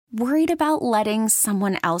Worried about letting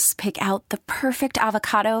someone else pick out the perfect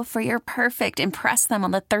avocado for your perfect impress them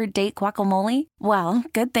on the third date guacamole? Well,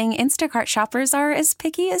 good thing Instacart shoppers are as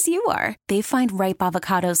picky as you are. They find ripe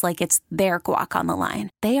avocados like it's their guac on the line.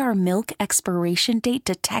 They are milk expiration date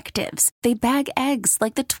detectives. They bag eggs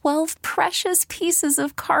like the 12 precious pieces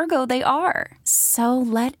of cargo they are. So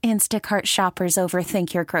let Instacart shoppers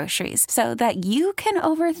overthink your groceries so that you can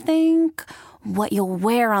overthink what you'll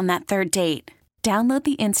wear on that third date. Download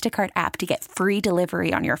the Instacart app to get free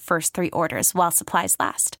delivery on your first 3 orders while supplies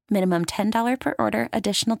last. Minimum $10 per order.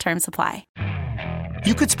 Additional terms apply.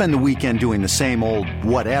 You could spend the weekend doing the same old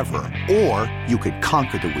whatever, or you could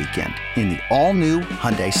conquer the weekend in the all-new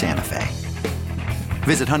Hyundai Santa Fe.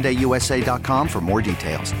 Visit HyundaiUSA.com for more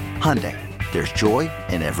details. Hyundai, there's joy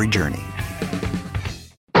in every journey.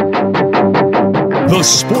 The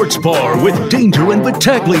Sports Bar with Danger and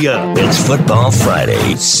Battaglia. It's Football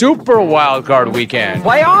Friday. Super wild card weekend.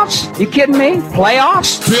 Playoffs? You kidding me?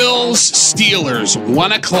 Playoffs? Bills, Steelers,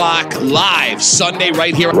 1 o'clock live Sunday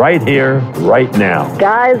right here. Right here, right now.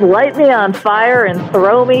 Guys, light me on fire and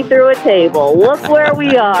throw me through a table. Look where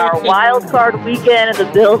we are. Wild card weekend, and the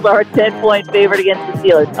Bills are a 10-point favorite against the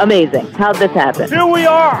Steelers. Amazing. How'd this happen? Here we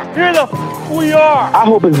are. Here we are. I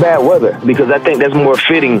hope it's bad weather because I think that's more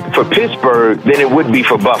fitting for Pittsburgh than it would be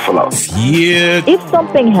for Buffalo. Yeah. If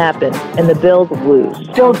something happens and the Bills lose,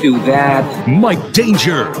 Don't do that. Mike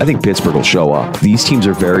Danger. I think Pittsburgh will show up. These teams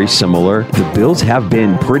are very similar. The Bills have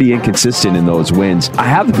been pretty inconsistent in those wins. I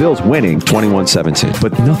have the Bills winning 21-17,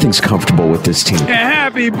 but nothing's comfortable with this team.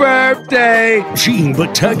 Happy birthday. Gene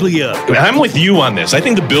Battaglia. I'm with you on this. I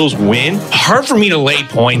think the Bills win. Hard for me to lay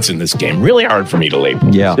points in this game. Really hard for me to lay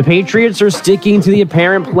points. Yeah. The Patriots are sticking to the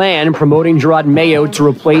apparent plan, promoting Gerard Mayo to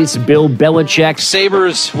replace Bill Belichick.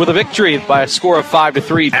 Sabres with a victory by a score of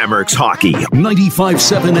 5-3. Amerks Hockey.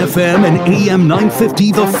 95.7 FM and AM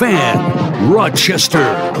 950 The Fan. Rochester.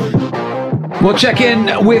 We'll check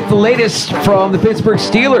in with the latest from the Pittsburgh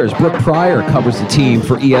Steelers. Brooke Pryor covers the team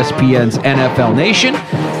for ESPN's NFL Nation.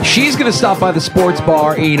 She's going to stop by the Sports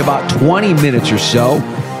Bar in about 20 minutes or so.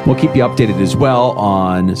 We'll keep you updated as well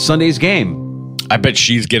on Sunday's game. I bet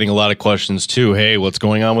she's getting a lot of questions too. Hey, what's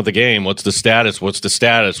going on with the game? What's the status? What's the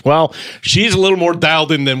status? Well, she's a little more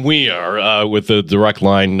dialed in than we are with the direct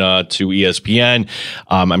line to ESPN.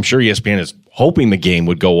 I'm sure ESPN is hoping the game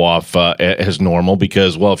would go off as normal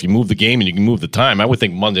because, well, if you move the game and you can move the time, I would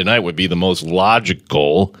think Monday night would be the most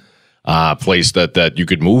logical place that you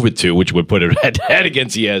could move it to, which would put it head-to-head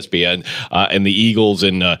against ESPN and the Eagles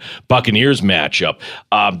and Buccaneers matchup.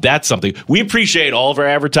 That's something. We appreciate all of our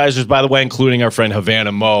advertisers, by the way, including our friend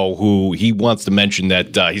Havana Mo, who he wants to mention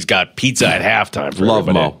that he's got pizza at halftime for Love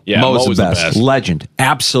everybody. Mo. Yeah, Mo's Mo the best. Legend.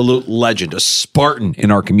 Absolute legend. A Spartan in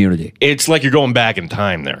our community. It's like you're going back in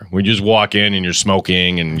time there. We just walk in and you're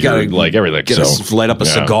smoking and you're like everything. Light up a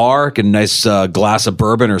cigar, get a nice glass of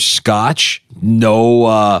bourbon or scotch.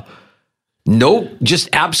 No, just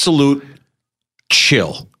absolute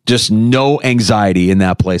chill. Just no anxiety in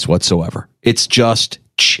that place whatsoever. It's just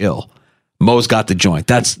chill. Mo's got the joint.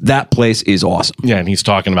 That place is awesome. Yeah, and he's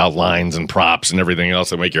talking about lines and props and everything else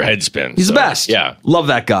that make your head spin. He's the best. Yeah. Love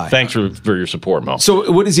that guy. Thanks for your support, Mo.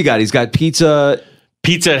 So what has he got? He's got pizza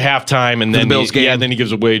at halftime, and then the Bills game. Yeah, then he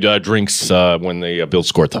gives away drinks when the Bills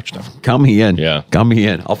score a touchdown. Count me in. Yeah. Count me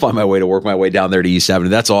in. I'll find my way to work my way down there to East Avenue.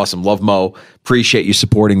 That's awesome. Love Mo. Appreciate you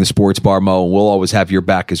supporting the Sports Bar, Mo. We'll always have your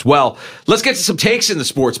back as well. Let's get to some takes in the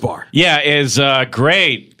Sports Bar. Yeah, it's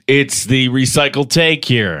great. It's the recycled take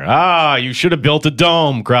here. You should have built a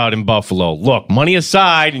dome, crowd in Buffalo. Look, money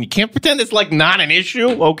aside, and you can't pretend it's like not an issue,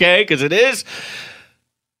 okay? Because it is.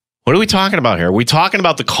 What are we talking about here? Are we talking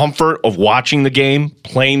about the comfort of watching the game,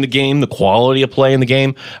 playing the game, the quality of play in the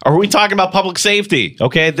game? Or are we talking about public safety?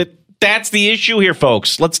 Okay, that's the issue here,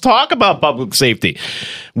 folks. Let's talk about public safety.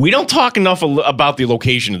 We don't talk enough about the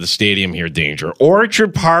location of the stadium here, Danger.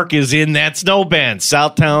 Orchard Park is in that snow band,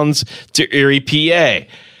 Southtowns to Erie, PA.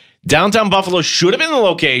 Downtown Buffalo should have been the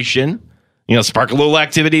location. Spark a little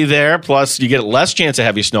activity there. Plus, you get less chance of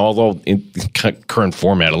heavy snow, although in current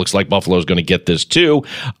format, it looks like Buffalo is going to get this too.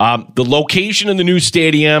 The location of the new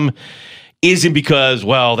stadium isn't because,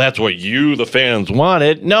 well, that's what you, the fans,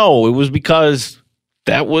 wanted. No, it was because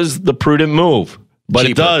that was the prudent move. But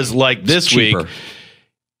cheaper. It does, like this week,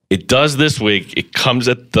 it comes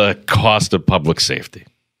at the cost of public safety.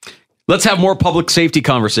 Let's have more public safety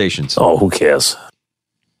conversations. Oh, who cares?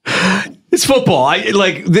 It's football.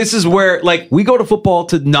 This is where we go to football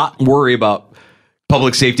to not worry about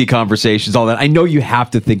public safety conversations, all that. I know you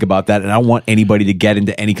have to think about that, and I don't want anybody to get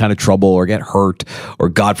into any kind of trouble or get hurt, or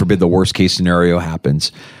God forbid the worst case scenario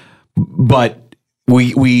happens. But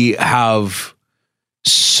we have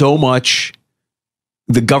so much.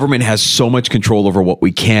 The government has so much control over what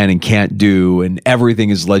we can and can't do, and everything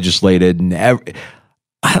is legislated. And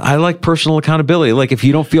I like personal accountability. Like, if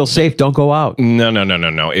you don't feel safe, don't go out. No.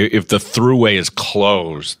 If the throughway is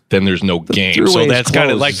closed, then there's no game. So that's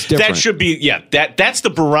kind of like, that should be, that's the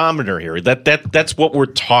barometer here. That's what we're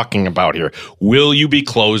talking about here. Will you be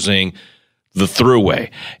closing the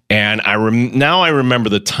throughway? And now I remember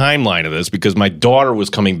the timeline of this, because my daughter was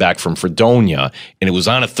coming back from Fredonia, and it was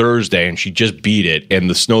on a Thursday, and she just beat it, and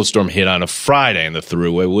the snowstorm hit on a Friday, and the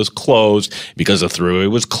throughway was closed. Because the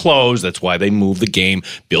throughway was closed, that's why they moved the game,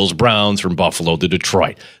 Bills-Browns, from Buffalo to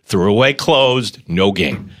Detroit. Throughway closed, no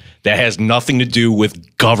game. That has nothing to do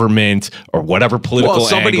with government or whatever political angle. Well,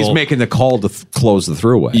 somebody's making the call to close the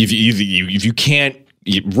throughway. If you can't,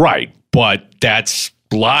 right, but that's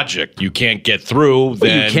logic. You can't get through,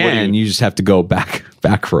 then you can. You just have to go back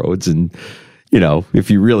roads, and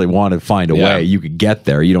if you really want to find a way, you could get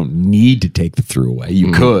there. You don't need to take the throughway.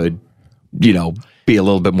 You could, be a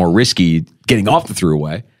little bit more risky getting off the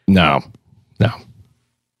throughway. No.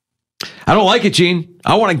 I don't like it, Gene.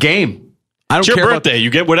 I want a game. I don't it's your care birthday. You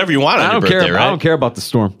get whatever you want on your birthday, right? I don't care about the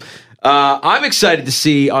storm. I'm excited to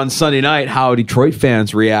see on Sunday night how Detroit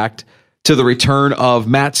fans react to the return of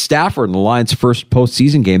Matt Stafford in the Lions' first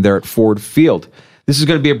postseason game there at Ford Field. This is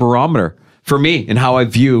going to be a barometer for me in how I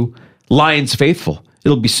view Lions faithful.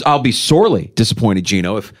 I'll be sorely disappointed,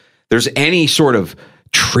 Gino, if there's any sort of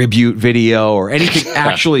tribute video or anything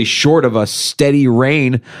actually short of a steady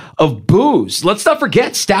rain of boos. Let's not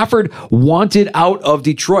forget, Stafford wanted out of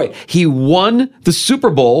Detroit. He won the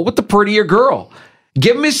Super Bowl with the prettier girl.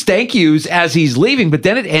 Give him his thank yous as he's leaving, but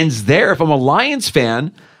then it ends there. If I'm a Lions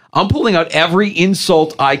fan, I'm pulling out every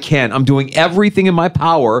insult I can. I'm doing everything in my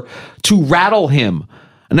power to rattle him.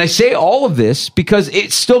 And I say all of this because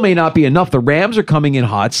it still may not be enough. The Rams are coming in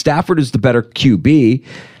hot. Stafford is the better QB.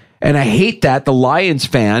 And I hate that the Lions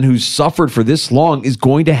fan who's suffered for this long is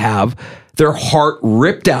going to have their heart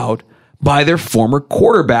ripped out by their former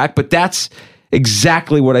quarterback. But that's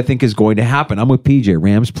exactly what I think is going to happen. I'm with PJ.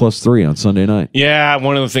 Rams +3 on Sunday night. Yeah,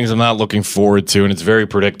 one of the things I'm not looking forward to, and it's very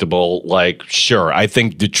predictable. Like, sure, I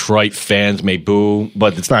think Detroit fans may boo,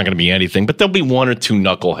 but it's not going to be anything. But there'll be one or two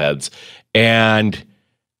knuckleheads. And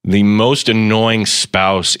the most annoying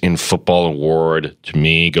spouse in football award to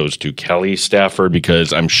me goes to Kelly Stafford,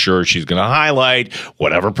 because I'm sure she's going to highlight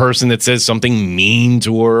whatever person that says something mean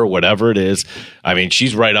to her, whatever it is. I mean,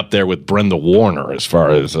 she's right up there with Brenda Warner as far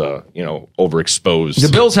as, overexposed.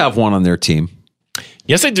 The Bills have one on their team.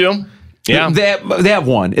 Yes, they do. Yeah. They have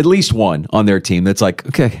one, at least one on their team that's like,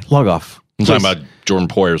 okay, log off. I'm talking about Jordan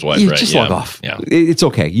Poyer's wife, right? Just log off. Yeah. It's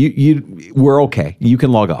okay. We're okay. You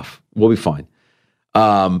can log off. We'll be fine.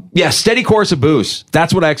 Steady course of boos.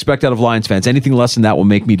 That's what I expect out of Lions fans. Anything less than that will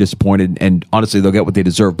make me disappointed, and honestly, they'll get what they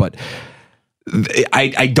deserve. But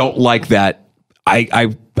I don't like that.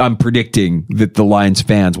 I'm predicting that the Lions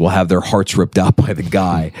fans will have their hearts ripped out by the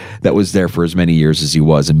guy that was there for as many years as he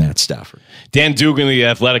was in Matt Stafford. Dan Dugan, the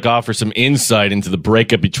Athletic, offers some insight into the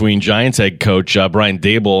breakup between Giants head coach Brian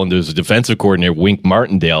Daboll and there's a defensive coordinator, Wink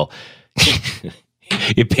Martindale.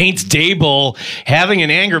 It paints Daboll having an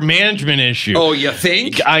anger management issue. Oh, you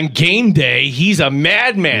think? On game day, he's a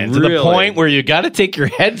madman to the point where you got to take your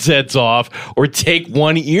headsets off or take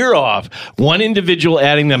one ear off. One individual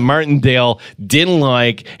adding that Martindale didn't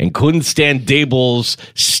like and couldn't stand Daboll's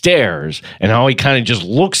stares and how he kind of just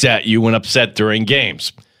looks at you when upset during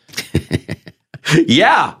games.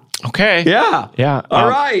 Yeah. Okay. Yeah. All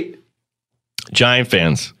right. Giant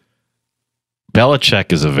fans.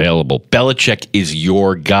 Belichick is available. Belichick is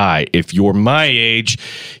your guy. If you're my age,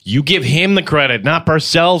 you give him the credit, not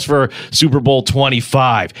Parcells for Super Bowl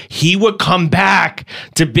 25. He would come back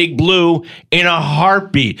to Big Blue in a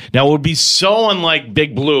heartbeat. Now, it would be so unlike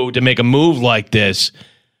Big Blue to make a move like this,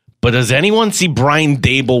 but does anyone see Brian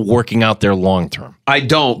Daboll working out there long term? I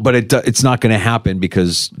don't, but it's not going to happen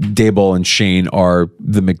because Daboll and Shane are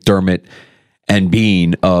the McDermott and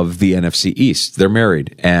Bean of the NFC East. They're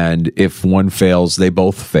married. And if one fails, they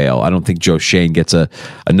both fail. I don't think Joe Shane gets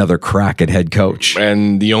another crack at head coach.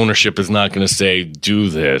 And the ownership is not going to say, do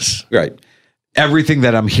this. Right. Everything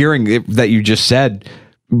that I'm hearing that you just said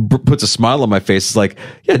puts a smile on my face. It's like,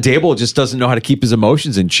 yeah, Daboll just doesn't know how to keep his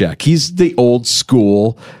emotions in check. He's the old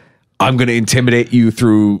school, I'm going to intimidate you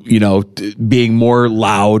through, being more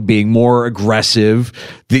loud, being more aggressive.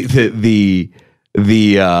 The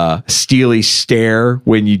steely stare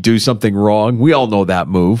when you do something wrong. We all know that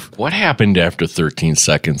move. What happened after 13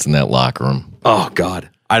 seconds in that locker room? Oh, God.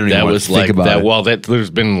 I don't even want to think about it. Well, there's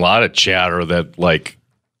been a lot of chatter that,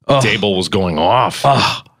 Daboll was going off.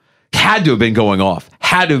 had to have been going off.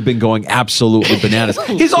 Had to have been going absolutely bananas.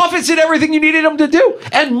 His offense did everything you needed him to do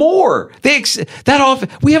and more.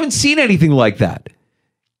 We haven't seen anything like that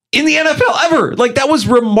in the NFL ever. Like, that was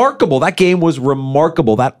remarkable. That game was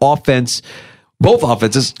remarkable. That offense, both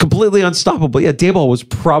offenses, completely unstoppable. Yeah, Daboll was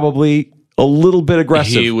probably a little bit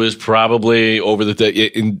aggressive. He was probably over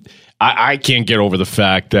the. I can't get over the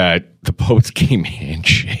fact that the post-game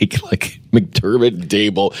handshake, like McDermott and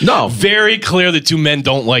Daboll. No, very clear the two men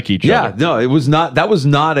don't like each other. Yeah, no, it was not. That was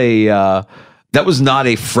not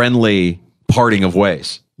a friendly parting of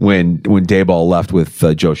ways when Daboll left with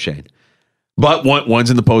Joe Schoen. But one's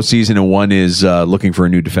in the postseason and one is looking for a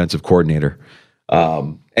new defensive coordinator.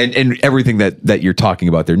 And everything that you're talking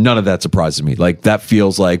about there, none of that surprises me. Like, that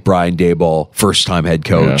feels like Brian Daboll, first-time head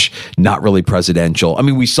coach, not really presidential. I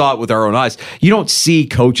mean, we saw it with our own eyes. You don't see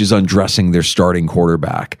coaches undressing their starting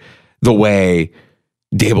quarterback the way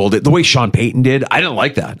Daboll did, the way Sean Payton did. I didn't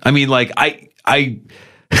like that. I mean, like, I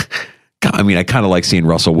kind of like seeing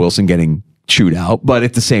Russell Wilson getting chewed out, but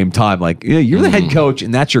at the same time, like, you're the head coach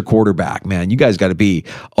and that's your quarterback, man. You guys got to be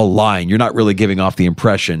aligned. You're not really giving off the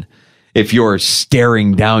impression, if you're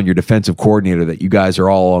staring down your defensive coordinator, that you guys are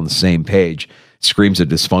all on the same page. It screams of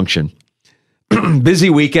dysfunction. Busy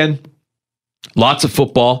weekend. Lots of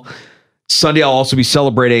football. Sunday, I'll also be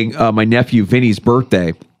celebrating my nephew Vinny's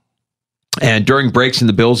birthday. And during breaks in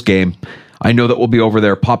the Bills game, I know that we'll be over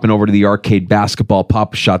there popping over to the arcade basketball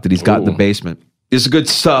Pop-A-Shot that he's got in the basement. It's a good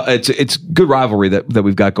stuff. It's good rivalry that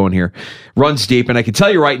we've got going here. Runs deep. And I can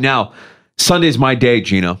tell you right now, Sunday's my day,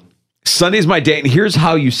 Gino. Sunday's my day, and here's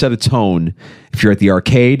how you set a tone. If you're at the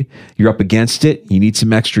arcade, you're up against it, you need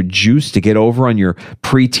some extra juice to get over on your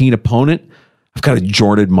preteen opponent. I've got a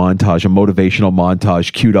Jordan montage, a motivational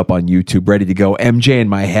montage queued up on YouTube, ready to go. MJ in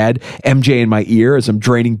my head, MJ in my ear as I'm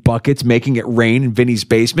draining buckets, making it rain in Vinny's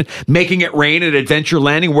basement, making it rain at Adventure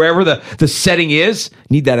Landing, wherever the setting is.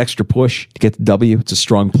 Need that extra push to get the W. It's a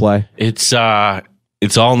strong play. It's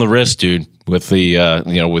all in the wrist, dude. With the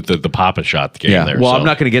with the Pop-A-Shot game there. Well, so I'm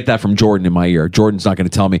not going to get that from Jordan in my ear. Jordan's not going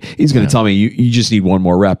to tell me. He's going to tell me you just need one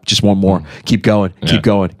more rep, just one more. Keep going, keep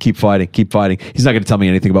going, keep fighting, keep fighting. He's not going to tell me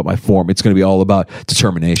anything about my form. It's going to be all about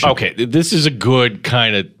determination. Okay, this is a good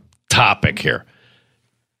kind of topic here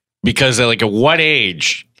because like at what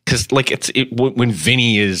age? Because like when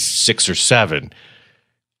Vinny is 6 or 7.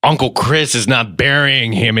 Uncle Chris is not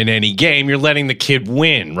burying him in any game. You're letting the kid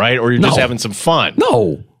win, right? Or you're just having some fun.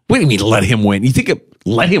 No. What do you mean let him win? You think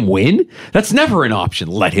let him win? That's never an option.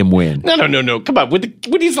 Let him win. No. Come on.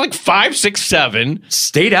 When he's like 5, 6, 7.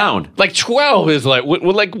 Stay down. Like 12 is like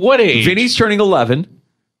what age? Vinny's turning 11.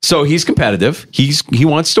 So he's competitive. He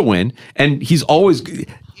wants to win. And he's always...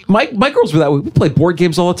 My girls were that way. We play board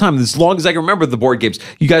games all the time. As long as I can remember the board games.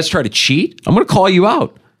 You guys try to cheat, I'm going to call you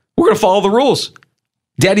out. We're going to follow the rules.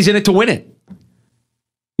 Daddy's in it to win it.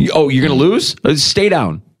 You're going to lose? Stay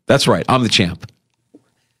down. That's right. I'm the champ.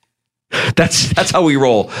 That's how we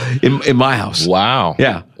roll in my house. Wow.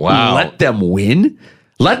 Yeah. Wow. Let them win?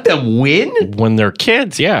 Let them win? When they're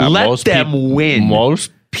kids, yeah. Let them win.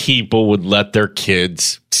 Most people would let their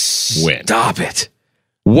kids win. Stop it.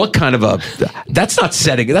 What kind of that's not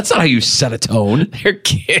how you set a tone. They're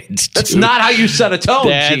kids, dude. That's not how you set a tone,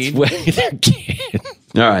 Gene. They're kids.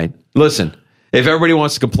 All right. Listen. If everybody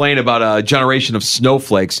wants to complain about a generation of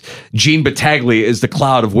snowflakes, Gene Battaglia is the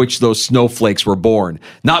cloud of which those snowflakes were born.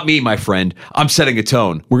 Not me, my friend. I'm setting a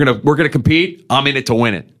tone. We're gonna compete. I'm in it to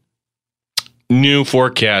win it. New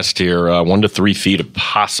forecast here: 1 to 3 feet if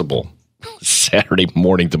possible. Saturday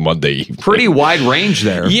morning to Monday evening. Pretty wide range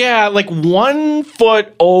there. Yeah, like 1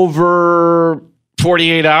 foot over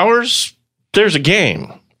 48 hours. There's a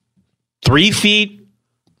game. 3 feet.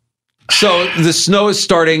 So the snow is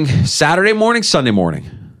starting Saturday morning, Sunday morning?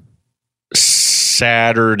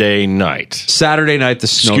 Saturday night. Saturday night, the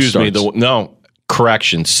snow starts.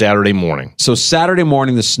 Correction, Saturday morning. So Saturday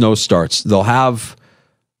morning, the snow starts. They'll have,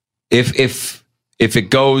 if it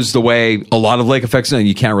goes the way a lot of lake effects, and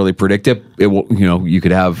you can't really predict it, it will, you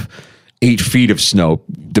could have 8 feet of snow,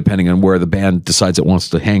 depending on where the band decides it wants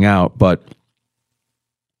to hang out. But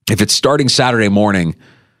if it's starting Saturday morning,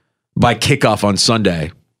 by kickoff on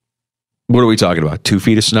Sunday, what are we talking about? 2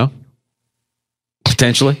 feet of snow?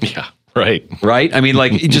 Potentially? Yeah, right. Right? I mean,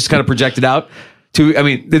 like, you just kind of project it out.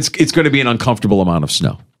 It's going to be an uncomfortable amount of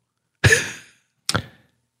snow.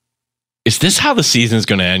 Is this how the season's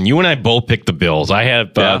going to end? You and I both picked the Bills. I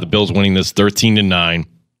have the Bills winning this 13-9.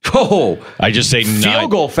 Oh, I just say field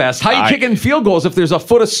goal fest. How you kicking field goals if there's a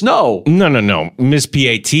foot of snow? No. Miss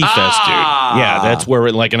PAT fest, dude. Yeah, that's where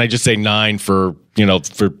it and I just say 9 for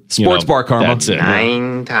sports bar karma. That's it.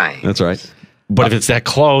 9 times. That's right. But if it's that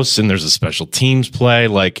close and there's a special teams play,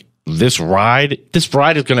 like this ride is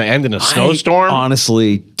going to end in a snowstorm? I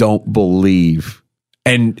honestly don't believe.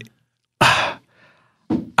 And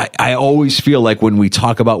I always feel like when we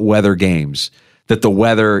talk about weather games, that the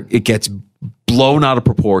weather, it gets blown out of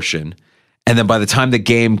proportion. And then by the time the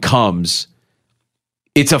game comes,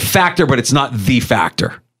 it's a factor, but it's not the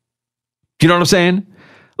factor. You know what I'm saying?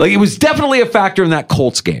 Like, it was definitely a factor in that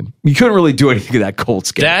Colts game. You couldn't really do anything in that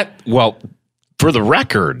Colts game. Well, for the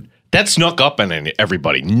record, that snuck up on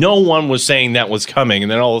everybody. No one was saying that was coming,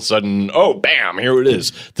 and then all of a sudden, oh, bam, here it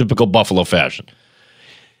is. Typical Buffalo fashion.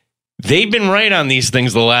 They've been right on these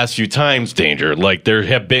things the last few times, Danger. Like, there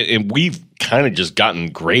have been, and we've kind of just gotten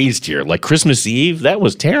grazed here. Like Christmas Eve, that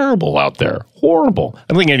was terrible out there. Horrible. I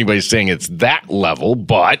don't think anybody's saying it's that level,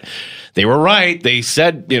 but they were right. They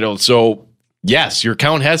said, so yes, your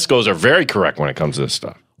Count Heskos are very correct when it comes to this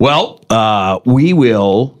stuff. Well, we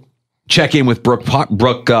will check in with Brooke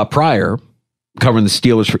Pryor, covering the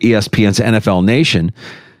Steelers for ESPN's NFL Nation,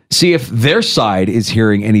 see if their side is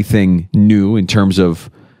hearing anything new in terms of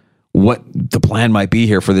what the plan might be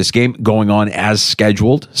here for this game going on as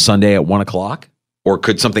scheduled Sunday at 1 o'clock, or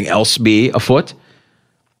could something else be afoot,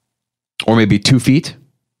 or maybe 2 feet,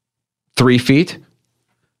 3 feet,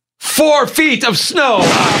 4 feet of snow.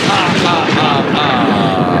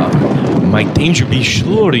 My Danger, be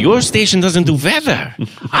sure your station doesn't do weather.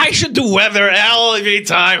 I should do weather every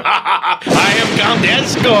time. I am Count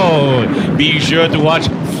Esco. Be sure to watch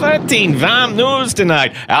 13 VAM News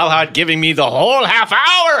tonight. Alhart giving me the whole half hour.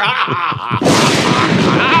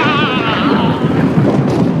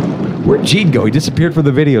 Where'd Gene go? He disappeared from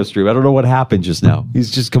the video stream. I don't know what happened just now. He's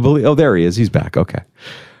just completely... Oh, there he is. He's back. Okay.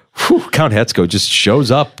 Whew, Count Hetzko just shows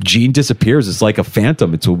up. Gene disappears. It's like a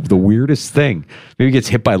phantom. It's the weirdest thing. Maybe he gets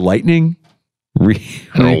hit by lightning. I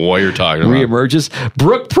don't know what you're talking about. Reemerges.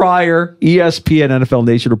 Brooke Pryor, ESPN NFL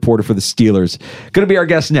Nation reporter for the Steelers. Going to be our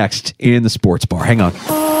guest next in the Sports Bar. Hang on.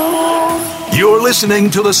 You're listening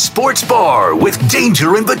to the Sports Bar with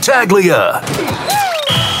Danger and Battaglia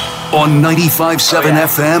on 95.7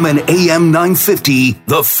 FM and AM 950,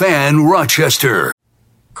 The Fan, Rochester.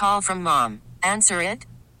 Call from mom. Answer it.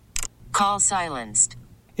 Call silenced.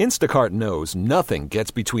 Instacart knows nothing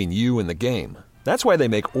gets between you and the game. That's why they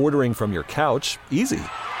make ordering from your couch easy.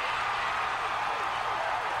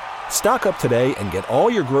 Stock up today and get all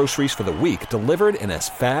your groceries for the week delivered in as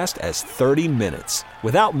fast as 30 minutes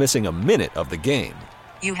without missing a minute of the game.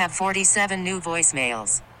 You have 47 new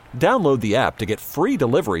voicemails. Download the app to get free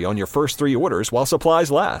delivery on your first 3 orders while supplies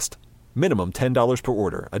last. Minimum $10 per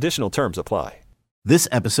order. Additional terms apply. This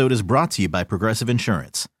episode is brought to you by Progressive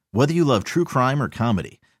Insurance. Whether you love true crime or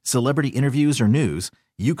comedy, celebrity interviews or news,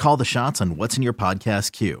 you call the shots on what's in your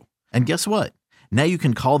podcast queue. And guess what? Now you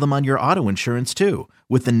can call them on your auto insurance too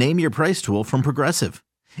with the Name Your Price tool from Progressive.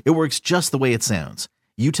 It works just the way it sounds.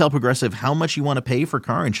 You tell Progressive how much you want to pay for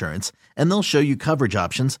car insurance, and they'll show you coverage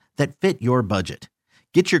options that fit your budget.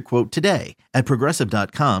 Get your quote today at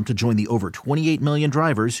Progressive.com to join the over 28 million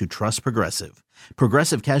drivers who trust Progressive.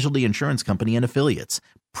 Progressive Casualty Insurance Company and Affiliates.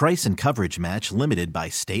 Price and coverage match limited by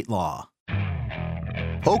state law.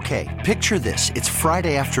 Okay, picture this. It's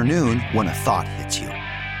Friday afternoon when a thought hits you.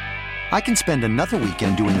 I can spend another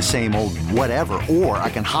weekend doing the same old whatever, or I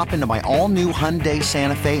can hop into my all-new Hyundai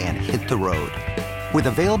Santa Fe and hit the road. With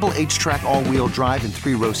available H-Track all-wheel drive and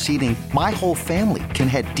 3-row seating, my whole family can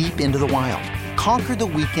head deep into the wild. Conquer the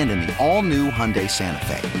weekend in the all-new Hyundai Santa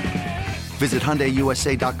Fe. Visit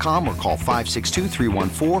HyundaiUSA.com or call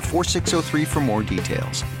 562-314-4603 for more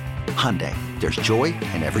details. Hyundai, there's joy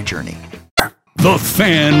in every journey. The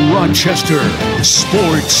Fan Rochester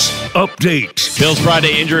Sports Update. Bills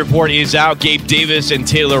Friday injury report is out. Gabe Davis and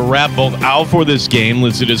Taylor Rapp both out for this game.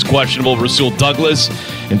 Listed as questionable Rasul Douglas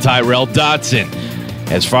and Tyrell Dodson.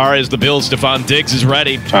 As far as the Bills, Stephon Diggs is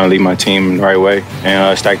ready. Trying to lead my team the right way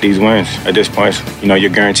and stack these wins at this point. You're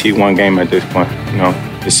guaranteed one game at this point.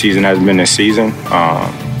 The season has been a season.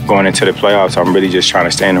 Going into the playoffs, I'm really just trying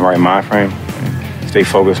to stay in the right mind frame and stay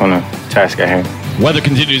focused on the task at hand. Weather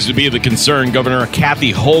continues to be the concern. Governor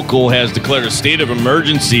Kathy Hochul has declared a state of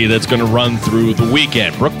emergency that's going to run through the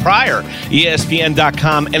weekend. Brooke Pryor,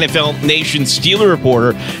 ESPN.com NFL Nation Steeler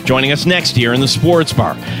reporter, joining us next here in the Sports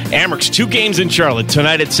Bar. Amerks, 2 games in Charlotte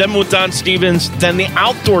tonight at 7 with Don Stevens, then the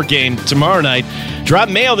outdoor game tomorrow night.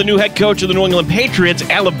 Jerod Mayo, the new head coach of the New England Patriots.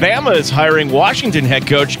 Alabama is hiring Washington head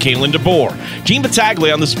coach Kalen DeBoer. Gene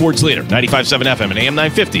Battaglia on the Sports Leader, 95.7 FM and AM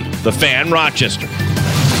 950, The Fan, Rochester.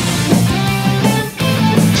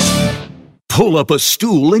 Pull up a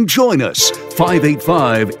stool and join us.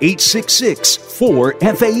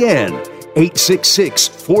 585-866-4FAN.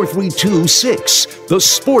 866-432-6. The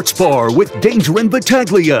Sports Bar with Danger and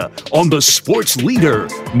Battaglia on the Sports Leader,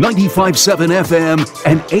 95.7 FM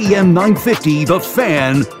and AM 950, The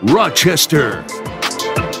Fan, Rochester.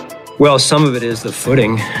 Well, some of it is the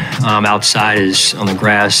footing. Outside is on the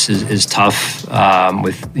grass is tough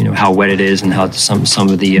with how wet it is and how some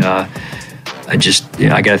of the. I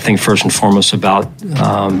got to think first and foremost about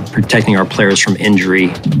protecting our players from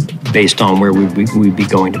injury based on where we'd be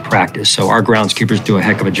going to practice. So our groundskeepers do a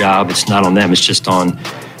heck of a job. It's not on them. It's just on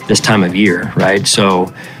this time of year, right?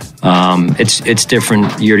 So it's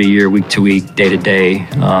different year to year, week to week, day to day.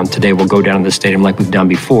 Today we'll go down to the stadium like we've done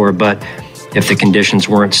before, but if the conditions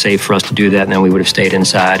weren't safe for us to do that, then we would have stayed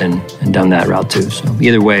inside and done that route too. So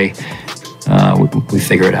either way, we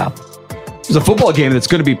figure it out. There's a football game that's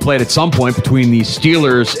going to be played at some point between the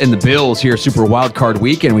Steelers and the Bills here, Super Wildcard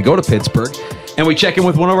Weekend. We go to Pittsburgh, and we check in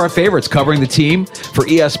with one of our favorites covering the team for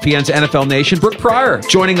ESPN's NFL Nation, Brooke Pryor,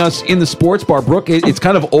 joining us in the Sports Bar. Brooke, it's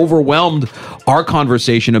kind of overwhelmed our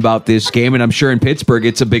conversation about this game, and I'm sure in Pittsburgh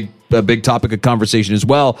it's a big topic of conversation as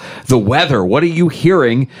well. The weather. What are you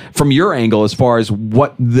hearing from your angle as far as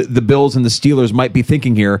what the Bills and the Steelers might be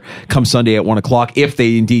thinking here come Sunday at 1 o'clock if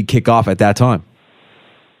they indeed kick off at that time?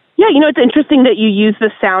 Yeah, it's interesting that you use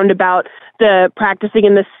the sound about the practicing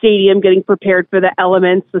in the stadium, getting prepared for the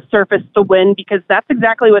elements, the surface, the wind, because that's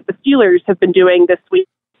exactly what the Steelers have been doing this week.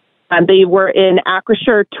 They were in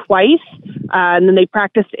Acrisure twice, and then they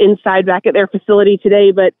practiced inside back at their facility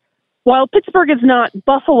today. But while Pittsburgh is not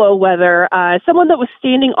Buffalo weather, someone that was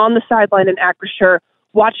standing on the sideline in Acrisure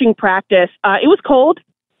watching practice, it was cold.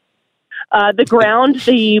 The ground,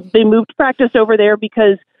 they moved practice over there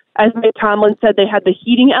because, as Mike Tomlin said, they had the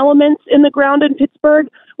heating elements in the ground in Pittsburgh,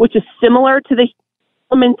 which is similar to the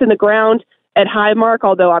elements in the ground at Highmark,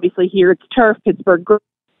 although obviously here it's turf, Pittsburgh. I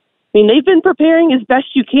mean, they've been preparing as best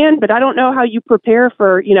you can, but I don't know how you prepare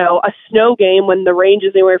for, a snow game when the range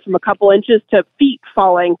is anywhere from a couple inches to feet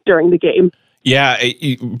falling during the game. Yeah,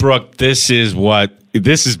 Brooke, this is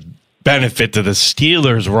benefit to the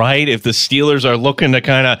Steelers, right? If the Steelers are looking to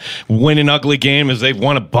kind of win an ugly game as they've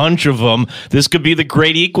won a bunch of them, this could be the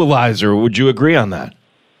great equalizer. Would you agree on that?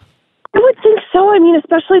 I would think so. I mean,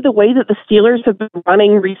 especially the way that the Steelers have been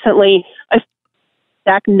running recently.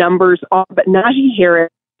 Exact numbers are, but Najee Harris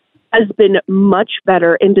has been much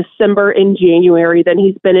better in December and January than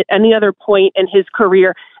he's been at any other point in his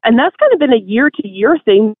career. And that's kind of been a year-to-year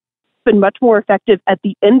thing. It's been much more effective at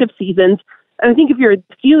the end of seasons. And I think if you're the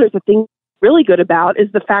Steelers, the thing really good about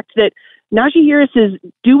is the fact that Najee Harris is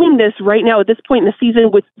doing this right now at this point in the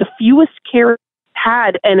season with the fewest carries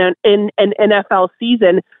had in an NFL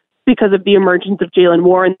season because of the emergence of Jalen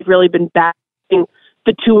Warren. They've really been backing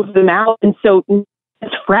the two of them out. And so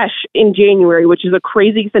it's fresh in January, which is a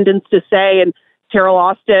crazy sentence to say. And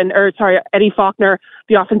Eddie Faulkner,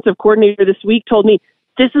 the offensive coordinator this week, told me,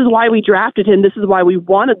 this is why we drafted him. This is why we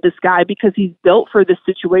wanted this guy, because he's built for this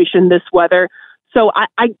situation, this weather. So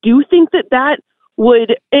I do think that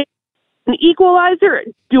would an equalizer.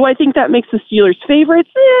 Do I think that makes the Steelers favorites?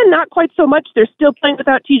 Not quite so much. They're still playing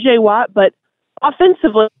without TJ Watt, but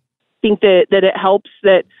offensively, I think that it helps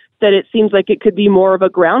that it seems like it could be more of a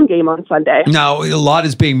ground game on Sunday. Now, a lot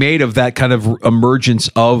is being made of that kind of emergence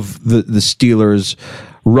of the Steelers'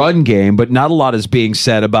 run game, but not a lot is being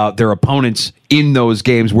said about their opponents in those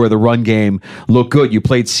games where the run game looked good. You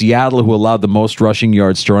played Seattle, who allowed the most rushing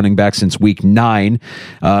yards to running back since week 9,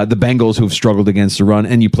 the Bengals, who've struggled against the run,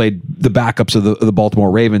 and you played the backups of the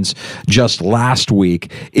Baltimore Ravens just last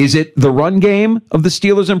week. Is it the run game of the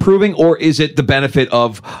Steelers improving, or is it the benefit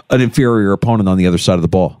of an inferior opponent on the other side of the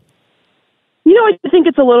ball? I think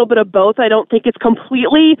it's a little bit of both. I don't think it's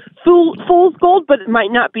completely fool's gold, but it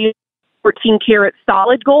might not be 14-karat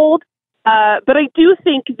solid gold. But I do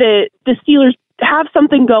think that the Steelers have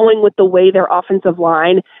something going with the way their offensive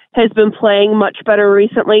line has been playing much better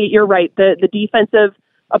recently. You're right. The defensive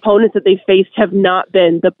opponents that they faced have not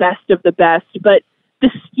been the best of the best, but the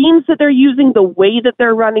schemes that they're using, the way that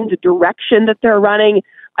they're running, the direction that they're running,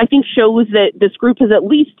 I think shows that this group has at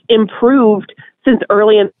least improved since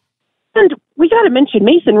early in. And we got to mention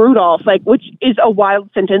Mason Rudolph, which is a wild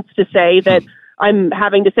sentence to say that I'm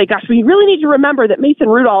having to say, gosh, we really need to remember that Mason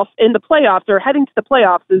Rudolph in the playoffs or heading to the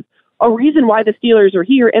playoffs is a reason why the Steelers are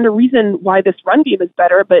here and a reason why this run game is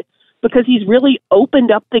better, but because he's really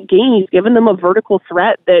opened up the game. He's given them a vertical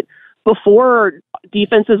threat that before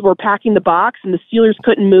defenses were packing the box and the Steelers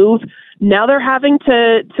couldn't move. Now they're having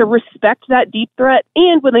to respect that deep threat.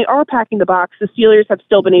 And when they are packing the box, the Steelers have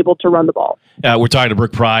still been able to run the ball. We're talking to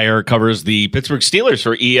Brooke Pryor, covers the Pittsburgh Steelers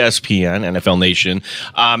for ESPN, NFL Nation.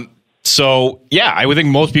 So, yeah, I would think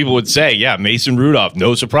most people would say, yeah, Mason Rudolph,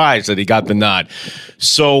 no surprise that he got the nod.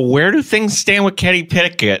 So where do things stand with Kenny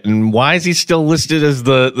Pickett, and why is he still listed as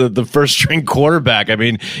the first-string quarterback? I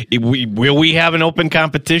mean, will we have an open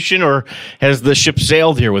competition, or has the ship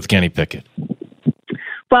sailed here with Kenny Pickett?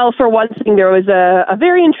 Well, for one thing, there was a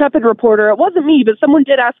very intrepid reporter. It wasn't me, but someone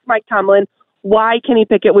did ask Mike Tomlin why Kenny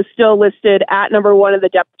Pickett was still listed at number 1 of the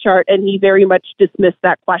depth chart, and he very much dismissed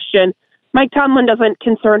that question. Mike Tomlin doesn't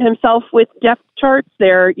concern himself with depth charts.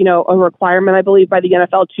 They're, a requirement, I believe, by the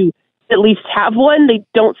NFL to at least have one. They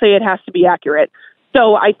don't say it has to be accurate.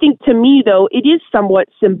 So I think, to me, though, it is somewhat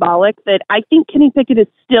symbolic that I think Kenny Pickett is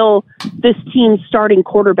still this team's starting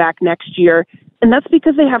quarterback next year. And that's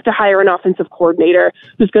because they have to hire an offensive coordinator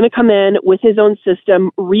who's going to come in with his own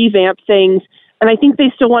system, revamp things. And I think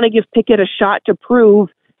they still want to give Pickett a shot to prove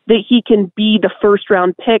that he can be the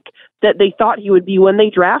first-round pick that they thought he would be when they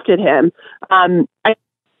drafted him. I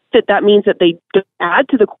think that means that they add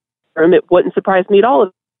to the room. It wouldn't surprise me at all if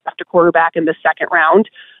they draft a quarterback in the second round.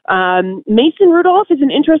 Mason Rudolph is an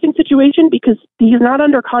interesting situation because he's not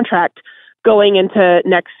under contract going into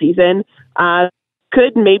next season.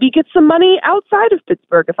 Could maybe get some money outside of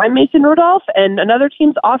Pittsburgh. If I'm Mason Rudolph and another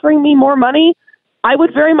team's offering me more money, I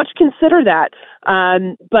would very much consider that.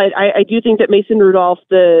 But I do think that Mason Rudolph,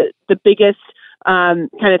 the biggest kind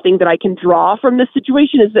of thing that I can draw from this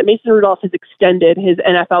situation is that Mason Rudolph has extended his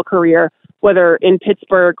NFL career, whether in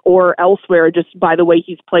Pittsburgh or elsewhere, just by the way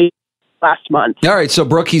he's played last month. All right, so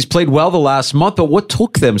Brooke, he's played well the last month, but what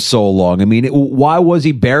took them so long? I mean, why was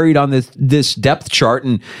he buried on this depth chart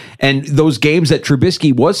and those games that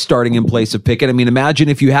Trubisky was starting in place of Pickett? I mean, imagine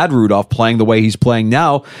if you had Rudolph playing the way he's playing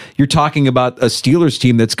now. You're talking about a Steelers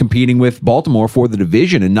team that's competing with Baltimore for the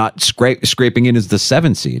division and not scraping in as the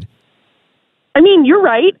 7th seed. I mean, you're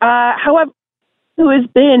right. However, who has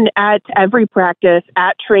been at every practice,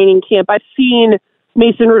 at training camp? I've seen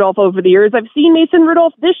Mason Rudolph over the years. I've seen Mason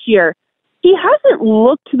Rudolph this year. He hasn't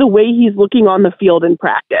looked the way he's looking on the field in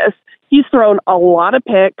practice. He's thrown a lot of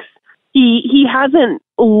picks. He hasn't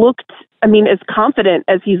looked, as confident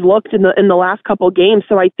as he's looked in the last couple of games.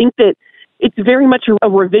 So I think that it's very much a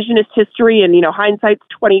revisionist history, and hindsight's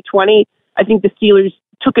 2020. I think the Steelers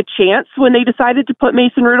took a chance when they decided to put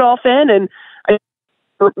Mason Rudolph in, and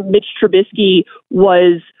Mitch Trubisky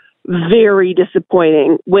was very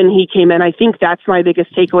disappointing when he came in. I think that's my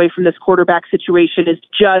biggest takeaway from this quarterback situation is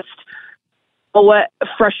just what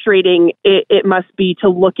frustrating it must be to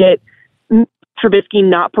look at Trubisky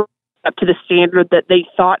not up to the standard that they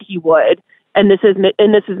thought he would. And this is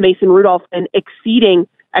Mason Rudolph and exceeding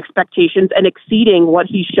expectations and exceeding what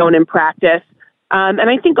he's shown in practice. And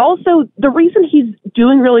I think also the reason he's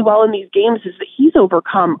doing really well in these games is that he's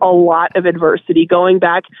overcome a lot of adversity, going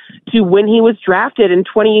back to when he was drafted in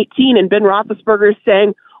 2018 and Ben Roethlisberger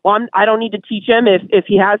saying, well, I don't need to teach him. If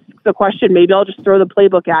he has the question, maybe I'll just throw the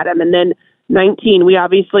playbook at him. And then 19, we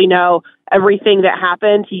obviously know everything that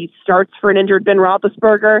happened. He starts for an injured Ben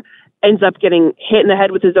Roethlisberger, ends up getting hit in the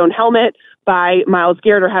head with his own helmet by Myles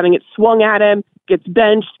Garrett or having it swung at him, gets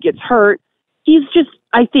benched, gets hurt. He's just,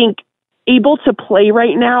 I think, able to play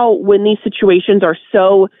right now when these situations are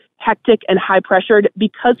so hectic and high pressured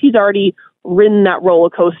because he's already ridden that roller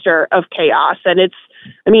coaster of chaos. And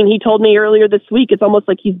he told me earlier this week, it's almost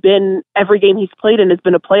like every game he's played in has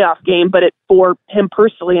been a playoff game, but for him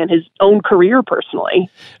personally and his own career personally.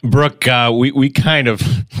 Brooke, we kind of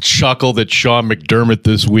chuckled at Sean McDermott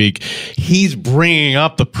this week. He's bringing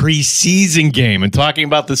up the preseason game and talking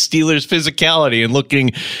about the Steelers' physicality and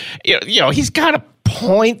looking, he's got a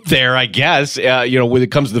point there, I guess, when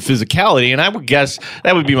it comes to the physicality. And I would guess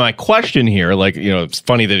that would be my question here. It's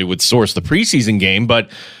funny that it would source the preseason game, but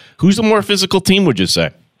who's the more physical team, would you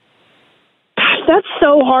say? That's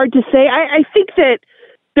so hard to say. I think that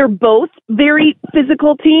they're both very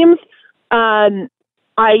physical teams. I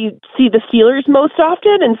see the Steelers most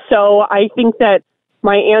often, and so I think that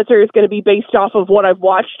my answer is going to be based off of what I've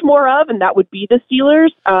watched more of, and that would be the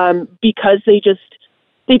Steelers, because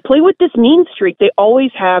they play with this mean streak. They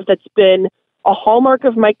always have. That's been a hallmark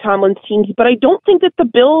of Mike Tomlin's teams, but I don't think that the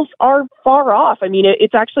Bills are far off.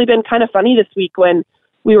 It's actually been kind of funny this week when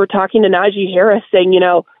we were talking to Najee Harris saying,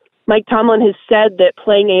 Mike Tomlin has said that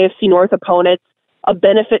playing AFC North opponents, a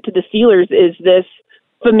benefit to the Steelers is this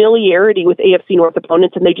familiarity with AFC North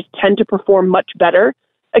opponents, and they just tend to perform much better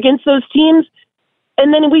against those teams.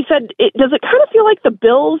 And then we said, does it kind of feel like the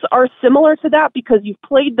Bills are similar to that because you've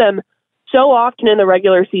played them so often in the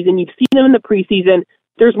regular season, you've seen them in the preseason,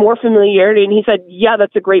 there's more familiarity? And he said, yeah,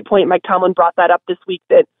 that's a great point. Mike Tomlin brought that up this week,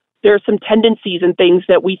 that there are some tendencies and things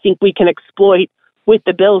that we think we can exploit with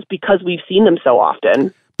the Bills because we've seen them so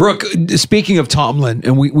often. Brooke, speaking of Tomlin,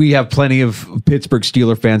 and we have plenty of Pittsburgh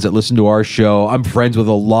Steeler fans that listen to our show. I'm friends with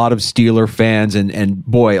a lot of Steeler fans, and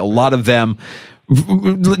boy, a lot of them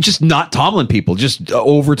just not Tomlin people, just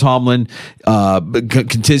over Tomlin,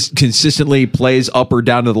 consistently plays up or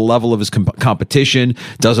down to the level of his competition,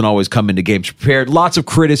 doesn't always come into games prepared. Lots of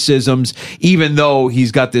criticisms, even though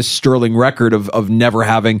he's got this sterling record of never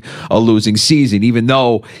having a losing season, even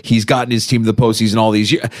though he's gotten his team to the postseason all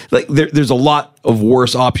these years. Like there's a lot of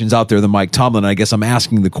worse options out there than Mike Tomlin. I guess I'm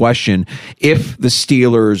asking the question, if the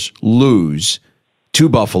Steelers lose to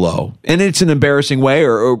Buffalo, and it's an embarrassing way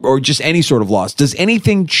or just any sort of loss, does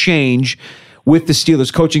anything change with the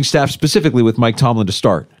Steelers coaching staff, specifically with Mike Tomlin to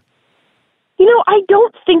start? I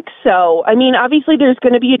don't think so. I mean, obviously there's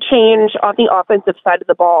going to be a change on the offensive side of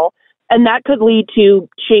the ball, and that could lead to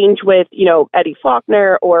change with, Eddie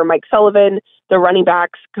Faulkner or Mike Sullivan, the running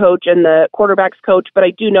backs coach and the quarterbacks coach. But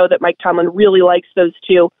I do know that Mike Tomlin really likes those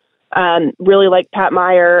two, really like Pat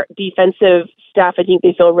Meyer. Defensive staff, I think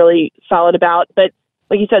they feel really solid about. But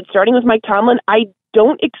like you said, starting with Mike Tomlin, I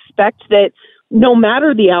don't expect that no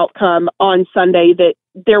matter the outcome on Sunday that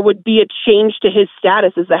there would be a change to his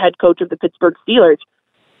status as the head coach of the Pittsburgh Steelers.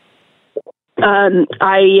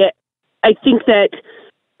 I think that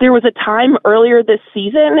there was a time earlier this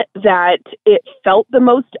season that it felt the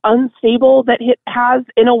most unstable that it has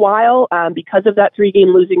in a while because of that 3-game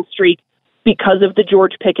losing streak, because of the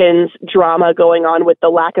George Pickens drama going on with the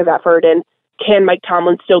lack of effort, and can Mike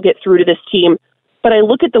Tomlin still get through to this team? But I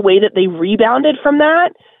look at the way that they rebounded from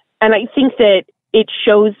that, and I think that it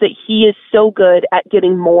shows that he is so good at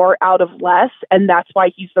getting more out of less, and that's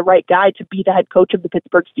why he's the right guy to be the head coach of the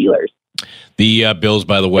Pittsburgh Steelers. The Bills,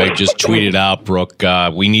 by the way, just tweeted out, Brooke,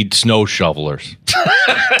 we need snow shovelers.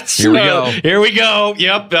 Here we go.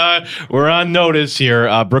 Yep. We're on notice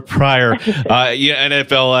here. Brooke Pryor,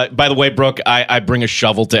 NFL. By the way, Brooke, I bring a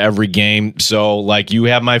shovel to every game. So, you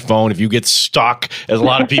have my phone. If you get stuck, as a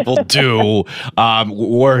lot of people do,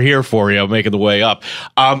 we're here for you, making the way up.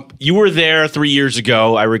 You were there 3 years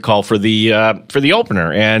ago, I recall, for the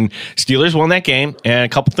opener, and Steelers won that game. And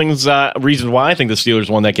a couple things, reasons why I think the Steelers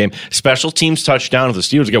won that game. Special teams touchdown. If the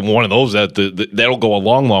Steelers get one of those, that'll go a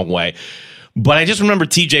long, long way. But I just remember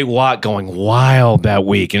T.J. Watt going wild that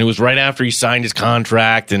week, and it was right after he signed his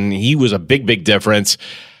contract, and he was a big, big difference.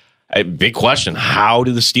 A big question, how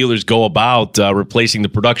do the Steelers go about replacing the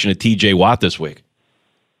production of T.J. Watt this week?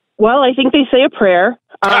 Well, I think they say a prayer,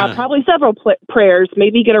 probably several prayers,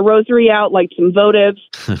 maybe get a rosary out, like some votives.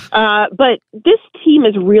 But this team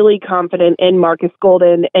is really confident in Marcus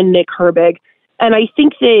Golden and Nick Herbig, and I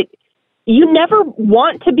think that you never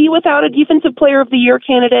want to be without a Defensive Player of the Year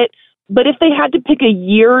candidate, but if they had to pick a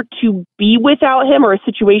year to be without him or a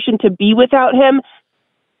situation to be without him,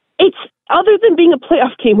 it's other than being a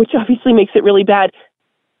playoff game, which obviously makes it really bad.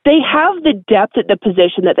 They have the depth at the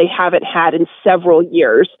position that they haven't had in several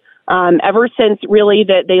years, ever since really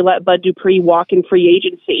that they let Bud Dupree walk in free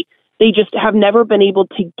agency. They just have never been able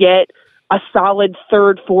to get a solid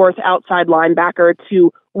third, fourth outside linebacker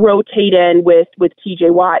to rotate in with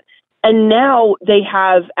T.J. Watt. And now they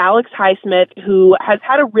have Alex Highsmith, who has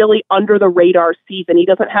had a really under-the-radar season. He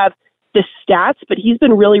doesn't have the stats, but he's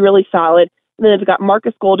been really, really solid. And then they've got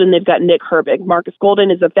Marcus Golden, they've got Nick Herbig. Marcus Golden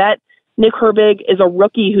is a vet. Nick Herbig is a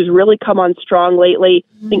rookie who's really come on strong lately.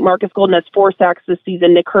 I think Marcus Golden has 4 sacks this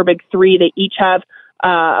season, Nick Herbig 3. They each have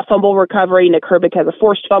a fumble recovery. Nick Herbig has a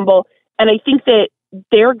forced fumble. And I think that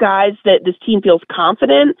they're guys that this team feels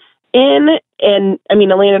confident in. And I mean,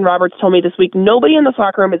 Landon Roberts told me this week, nobody in the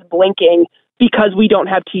locker room is blinking because we don't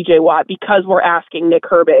have TJ Watt, because we're asking Nick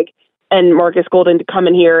Herbig and Marcus Golden to come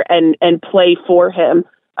in here and play for him.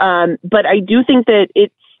 But I do think that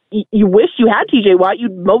you wish you had TJ Watt.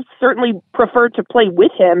 You'd most certainly prefer to play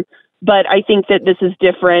with him. But I think that this is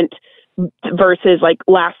different versus like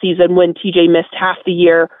last season when TJ missed half the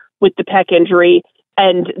year with the pec injury.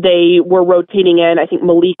 And they were rotating in, I think,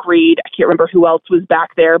 Malik Reed. I can't remember who else was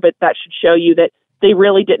back there, but that should show you that they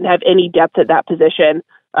really didn't have any depth at that position.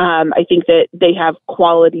 I think that they have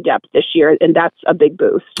quality depth this year, and that's a big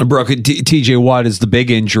boost. Brooke, T.J. Watt is the big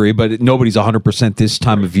injury, but nobody's 100% this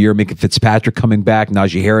time of year. Minka Fitzpatrick coming back.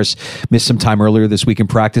 Najee Harris missed some time earlier this week in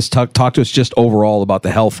practice. Talk to us just overall about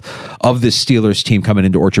the health of this Steelers team coming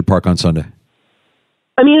into Orchard Park on Sunday.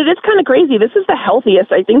 I mean, it is kind of crazy. This is the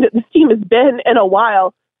healthiest I think that this team has been in a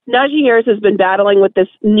while. Najee Harris has been battling with this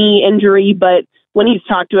knee injury, but when he's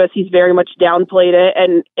talked to us, he's very much downplayed it.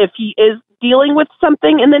 And if he is dealing with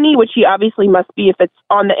something in the knee, which he obviously must be if it's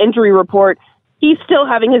on the injury report, he's still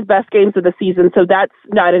having his best games of the season, so that's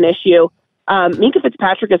not an issue. Minkah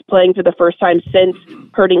Fitzpatrick is playing for the first time since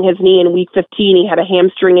hurting his knee in Week 15. He had a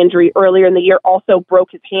hamstring injury earlier in the year, also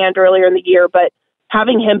broke his hand earlier in the year, but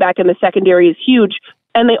having him back in the secondary is huge.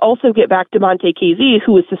 And they also get back Devontae Kazee,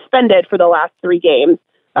 who was suspended for the last 3 games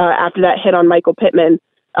after that hit on Michael Pittman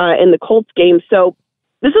in the Colts game. So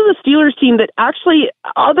this is a Steelers team that actually,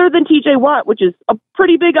 other than TJ Watt, which is a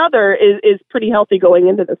pretty big other, is pretty healthy going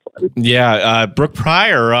into this one. Yeah, Brooke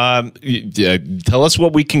Pryor, tell us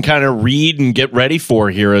what we can kind of read and get ready for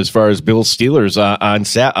here as far as Bills Steelers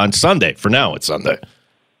on Sunday. For now, it's Sunday.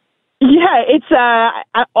 Yeah,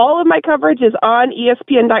 it's all of my coverage is on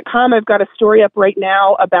ESPN.com. I've got a story up right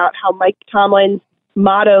now about how Mike Tomlin's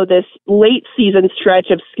motto this late season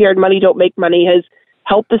stretch of scared money don't make money has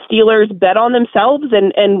helped the Steelers bet on themselves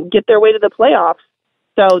and get their way to the playoffs.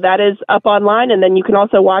 So that is up online, and then you can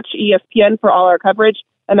also watch ESPN for all our coverage.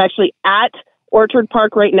 I'm actually at Orchard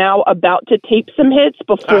Park right now about to tape some hits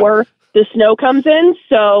before the snow comes in.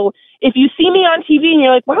 So if you see me on TV and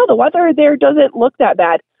you're like, wow, the weather there doesn't look that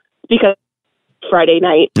bad, because Friday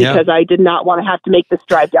night, because I did not want to have to make this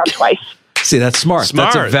drive down twice. See, that's smart.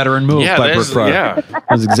 That's a veteran move by Brooke Pryor. Yeah.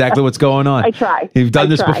 That's exactly what's going on. I try. You've done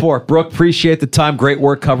this before. Brooke, appreciate the time. Great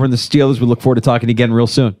work covering the Steelers. We look forward to talking again real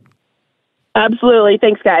soon. Absolutely.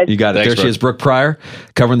 Thanks, guys. You got it. Thanks, there she is, Brooke Pryor,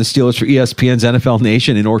 covering the Steelers for ESPN's NFL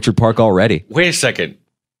Nation in Orchard Park already. Wait a second.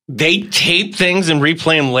 They tape things and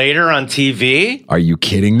replay them later on TV? Are you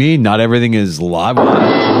kidding me? Not everything is live.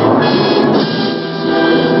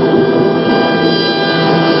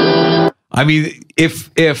 I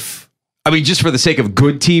mean, just for the sake of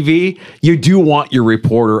good TV, you do want your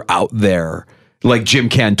reporter out there, like Jim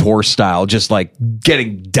Cantor style, just like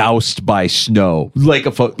getting doused by snow, lake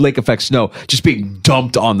effect snow, just being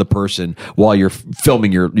dumped on the person while you're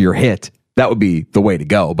filming your hit. That would be the way to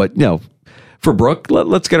go. But, for Brooke,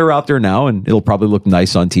 let's get her out there now, and it'll probably look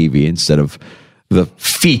nice on TV instead of the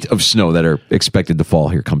feet of snow that are expected to fall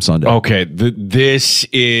here come Sunday. Okay, this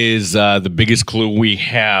is the biggest clue we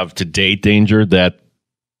have to date, Danger, that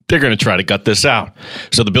they're going to try to gut this out.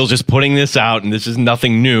 So the Bills just putting this out, and this is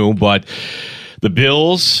nothing new, but the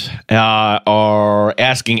Bills are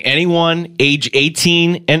asking anyone age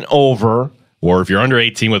 18 and over, or if you're under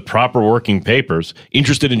 18 with proper working papers,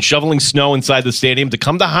 interested in shoveling snow inside the stadium to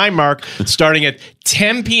come to Highmark starting at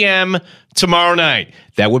 10 p.m. tomorrow night.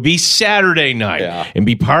 That would be Saturday night. And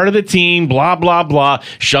be part of the team, blah, blah, blah.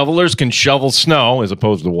 Shovelers can shovel snow, as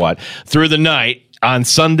opposed to what? Through the night on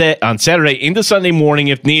Saturday into Sunday morning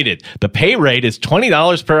if needed. The pay rate is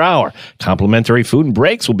 $20 per hour. Complimentary food and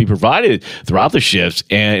breaks will be provided throughout the shifts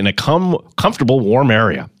and in a comfortable, warm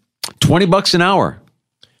area. $20 an hour.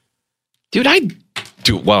 Dude, I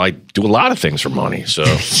do a lot of things for money, so.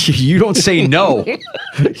 You don't say no.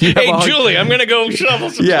 Hey, Julie, I'm going to go shovel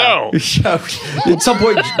some snow. At some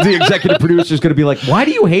point, the executive producer is going to be like, why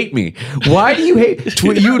do you hate me? Why do you hate?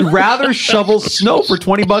 You would rather shovel snow for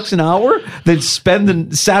 $20 an hour than spend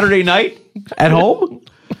the Saturday night at home?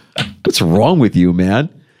 What's wrong with you, man?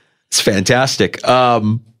 It's fantastic.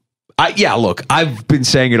 Look, I've been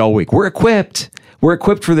saying it all week. We're equipped. We're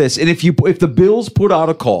equipped for this. And if the Bills put out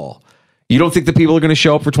a call, you don't think the people are going to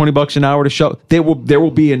show up for $20 an hour to show? There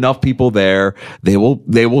will be enough people there. They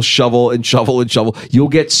will shovel and shovel and shovel. You'll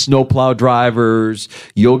get snowplow drivers.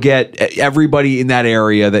 You'll get everybody in that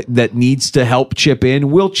area that needs to help chip in.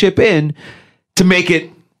 Will chip in to make it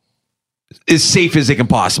as safe as they can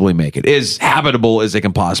possibly make it, as habitable as they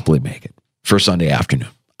can possibly make it for Sunday afternoon.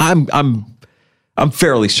 I'm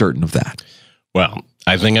fairly certain of that. Well,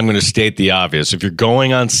 I think I'm going to state the obvious. If you're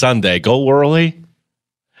going on Sunday, go early.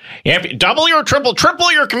 Double your triple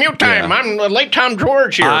your commute time. Yeah. I'm Lake Tom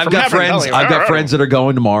George here. I've got friends that are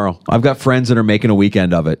going tomorrow. I've got friends that are making a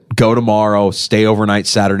weekend of it. Go tomorrow, stay overnight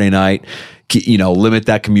Saturday night. Limit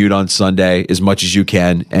that commute on Sunday as much as you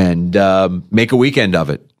can, and make a weekend of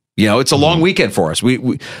it. It's a long weekend for us.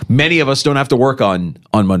 We many of us don't have to work on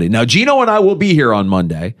Monday. Now, Gino and I will be here on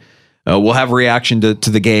Monday. We'll have a reaction to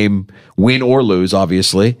the game, win or lose,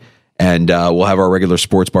 obviously. And we'll have our regular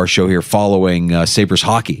sports bar show here following Sabres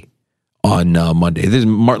hockey on Monday. This is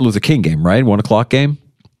Martin Luther King game, right? 1:00 game?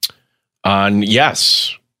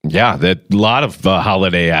 Yes. Yeah, a lot of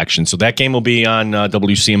holiday action. So that game will be on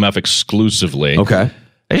WCMF exclusively. Okay.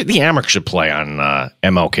 The Amerks should play on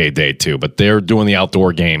MLK Day, too, but they're doing the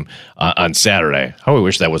outdoor game on Saturday. I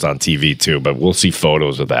wish that was on TV, too, but we'll see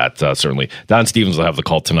photos of that, certainly. Don Stevens will have the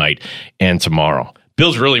call tonight and tomorrow.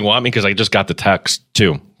 Bills really want me because I just got the text,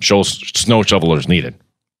 too. Snow shovelers needed.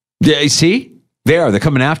 Yeah, see? They're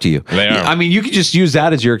coming after you. They are. I mean, you could just use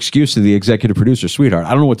that as your excuse to the executive producer, sweetheart. I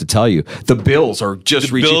don't know what to tell you. The Bills are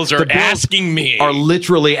just the Bills are asking me. Are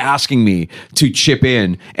literally asking me to chip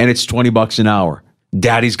in, and it's $20 an hour.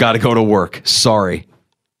 Daddy's got to go to work. Sorry.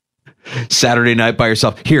 Saturday night by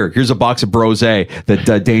yourself. Here's a box of Brosé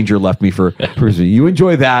that Danger left me for. You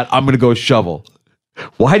enjoy that. I'm going to go shovel.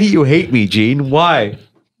 Why do you hate me, Gene? Why?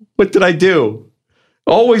 What did I do?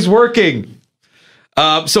 Always working.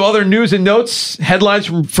 So other news and notes, headlines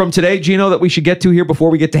from today, Gino, that we should get to here before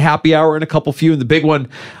we get to happy hour and a couple few. And the big one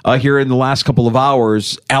here in the last couple of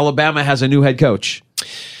hours, Alabama has a new head coach.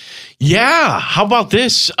 Yeah. How about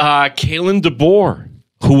this? Kalen DeBoer,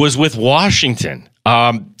 who was with Washington.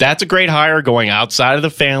 That's a great hire going outside of the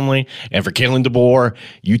family. And for Kalen DeBoer,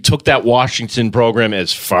 you took that Washington program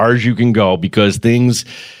as far as you can go because things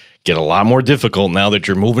get a lot more difficult now that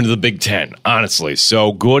you're moving to the Big Ten, honestly.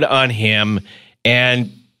 So good on him.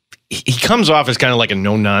 And he comes off as kind of like a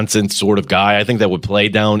no-nonsense sort of guy. I think that would play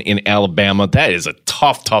down in Alabama. That is a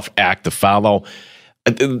tough act to follow.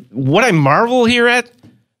 What I marvel here at,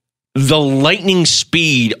 the lightning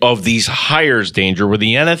speed of these hires, Danger, where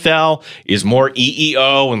the NFL is more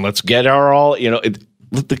EEO and let's get our all,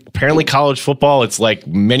 apparently college football, it's like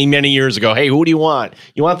many years ago. Hey, who do you want?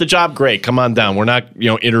 You want the job? Great. Come on down. We're not,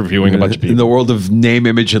 interviewing a bunch of people. In the world of name,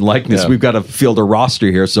 image, and likeness, we've got to field a roster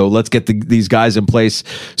here. So let's get these guys in place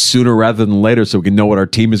sooner rather than later so we can know what our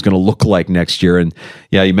team is going to look like next year. And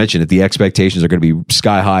yeah, you mentioned it. The expectations are going to be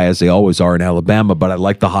sky high as they always are in Alabama, but I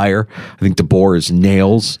like the hire. I think DeBoer is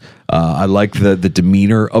nails. I like the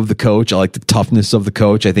demeanor of the coach. I like the toughness of the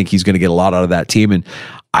coach. I think he's going to get a lot out of that team. And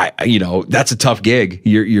that's a tough gig.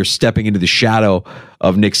 You're stepping into the shadow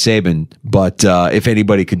of Nick Saban. But if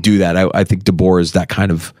anybody could do that, I think DeBoer is that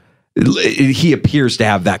kind of. He appears to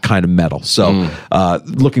have that kind of mettle. So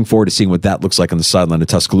looking forward to seeing what that looks like on the sideline of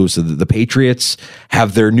Tuscaloosa. The Patriots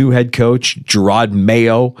have their new head coach, Gerard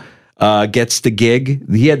Mayo, gets the gig.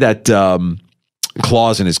 He had that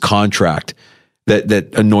clause in his contract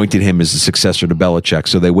that anointed him as the successor to Belichick.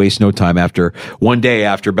 So they waste no time. One day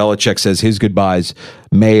after Belichick says his goodbyes,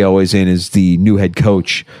 Mayo is in as the new head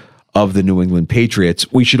coach of the New England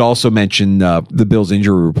Patriots. We should also mention the Bills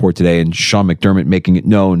injury report today and Sean McDermott making it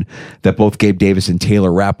known that both Gabe Davis and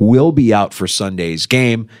Taylor Rapp will be out for Sunday's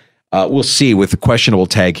game. We'll see with the questionable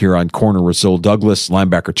tag here on corner Rasul Douglas,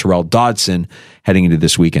 linebacker Terrell Dodson heading into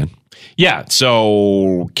this weekend. Yeah,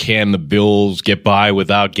 so can the Bills get by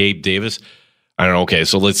without Gabe Davis? I don't know. Okay,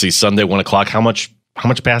 so let's see. Sunday, 1 o'clock. How much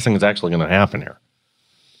passing is actually going to happen here?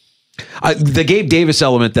 The Gabe Davis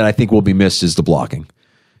element that I think will be missed is the blocking,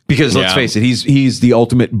 because let's face it, he's the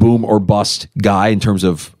ultimate boom or bust guy in terms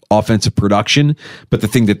of offensive production. But the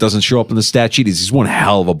thing that doesn't show up in the stat sheet is he's one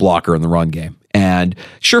hell of a blocker in the run game, and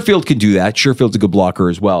Sherfield can do that. Sherfield's a good blocker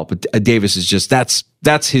as well, but Davis is just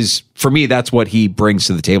that's his. For me, that's what he brings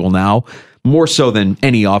to the table now, more so than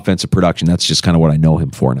any offensive production. That's just kind of what I know him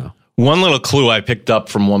for now. One little clue I picked up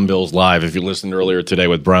from One Bills Live, if you listened earlier today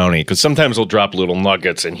with Brownie, because sometimes he'll drop little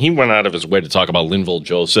nuggets, and he went out of his way to talk about Linval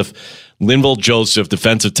Joseph. Linval Joseph,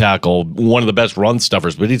 defensive tackle, one of the best run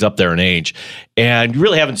stuffers, but he's up there in age. And you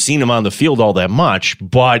really haven't seen him on the field all that much,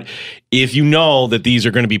 but if you know that these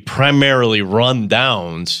are going to be primarily run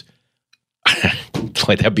downs,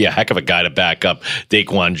 like that'd be a heck of a guy to back up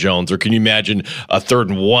Daquan Jones. Or can you imagine a 3rd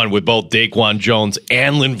and 1 with both Daquan Jones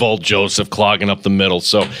and Linval Joseph clogging up the middle?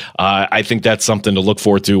 So I think that's something to look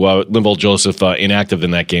forward to. Linval Joseph inactive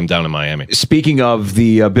in that game down in Miami. Speaking of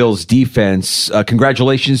the Bills defense,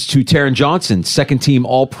 congratulations to Taron Johnson, 2nd team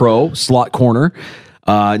All-Pro slot corner.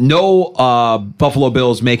 No Buffalo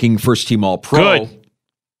Bills making 1st team All-Pro. Good.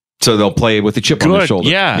 So they'll play with a chip on their shoulder.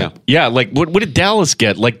 Yeah. Like, what did Dallas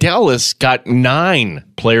get? Like, Dallas got 9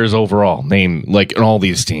 players overall, named like in all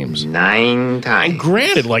these teams. 9 times. And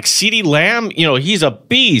granted, like CeeDee Lamb, he's a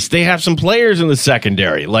beast. They have some players in the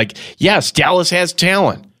secondary. Like, yes, Dallas has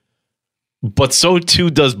talent, but so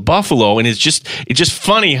too does Buffalo. And it's just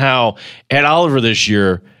funny how Ed Oliver this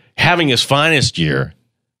year, having his finest year,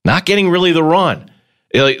 not getting really the run.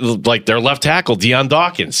 Like their left tackle, Deion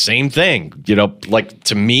Dawkins, same thing. Like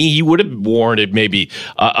to me, he would have warranted maybe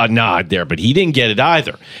a nod there, but he didn't get it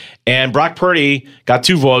either. And Brock Purdy got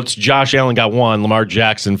 2 votes. Josh Allen got 1. Lamar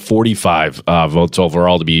Jackson, 45 votes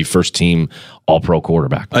overall to be 1st team All-Pro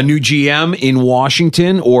quarterback. A new GM in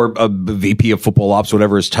Washington, or a VP of football ops,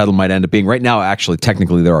 whatever his title might end up being. Right now, actually,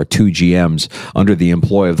 technically, there are 2 GMs under the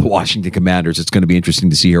employ of the Washington Commanders. It's going to be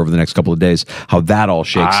interesting to see here over the next couple of days how that all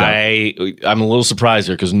shakes out. I'm a little surprised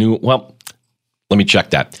here because let me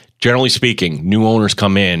check that. generally speaking, new owners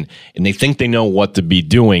come in and they think they know what to be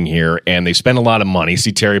doing here, and they spend a lot of money.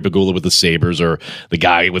 See Terry Pegula with the Sabres or the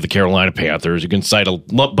guy with the Carolina Panthers. You can cite a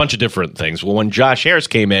bunch of different things. Well, when Josh Harris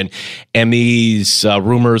came in and these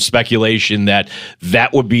rumors, speculation that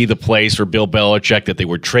would be the place for Bill Belichick, that they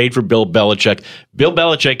would trade for Bill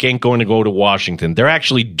Belichick ain't going to go to Washington. They're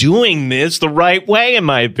actually doing this the right way, in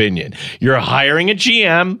my opinion. You're hiring a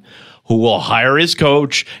GM who will hire his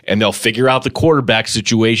coach, and they'll figure out the quarterback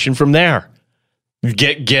situation from there.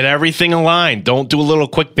 Get everything aligned. Don't do a little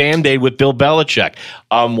quick Band-Aid with Bill Belichick.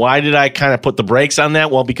 Why did I kind of put the brakes on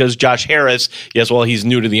that? Well, because Josh Harris, yes, well, he's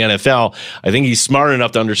new to the NFL. I think he's smart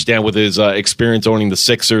enough to understand with his experience owning the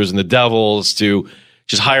Sixers and the Devils to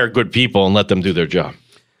just hire good people and let them do their job.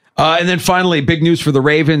 And then finally, big news for the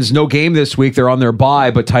Ravens. No game this week. They're on their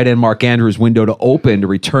bye, but tight end Mark Andrews' window to open to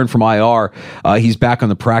return from IR. He's back on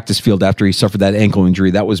the practice field after he suffered that ankle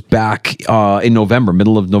injury. That was back in November,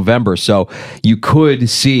 middle of November. So you could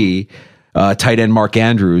see tight end Mark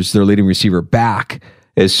Andrews, their leading receiver, back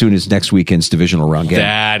as soon as next weekend's divisional round game.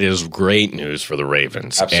 That is great news for the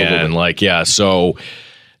Ravens. Absolutely. And so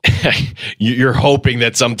you're hoping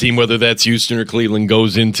that some team, whether that's Houston or Cleveland,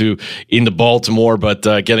 goes into Baltimore, but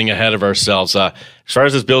getting ahead of ourselves. As far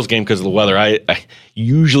as this Bills game, because of the weather, I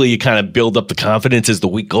usually you kind of build up the confidence as the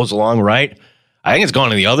week goes along, right? I think it's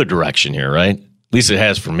gone in the other direction here, right? At least it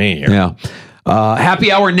has for me here. Yeah.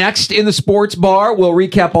 Happy hour next in the sports bar. We'll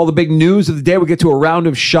recap all the big news of the day. We'll get to a round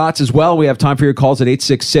of shots as well. We have time for your calls at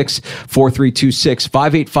 866-4326,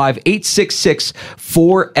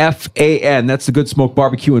 585-866-4FAN. That's the Good Smoke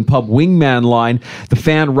Barbecue and Pub Wingman line. The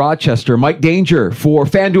Fan Rochester. Mike Danger for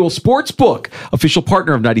FanDuel Sportsbook, official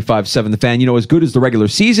partner of 95.7 The Fan. You know, as good as the regular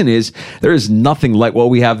season is, there is nothing like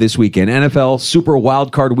what we have this weekend. NFL Super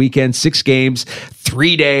Wildcard Weekend, 6 games,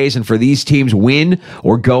 3 days, and for these teams, win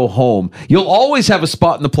or go home. You'll always have a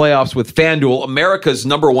spot in the playoffs with FanDuel, America's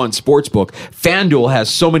 #1 sportsbook. FanDuel has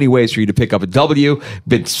so many ways for you to pick up a W.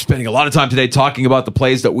 Been spending a lot of time today talking about the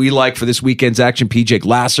plays that we like for this weekend's action. PJ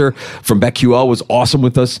Glasser from BetQL was awesome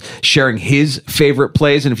with us, sharing his favorite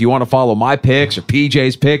plays. And if you want to follow my picks or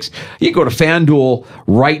PJ's picks, you can go to FanDuel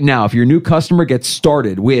right now. If you're a new customer, get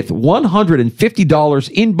started with $150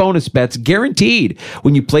 in bonus bets guaranteed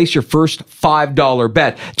when you place your first $5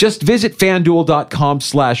 bet. Just visit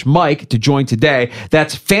FanDuel.com/Mike to join today.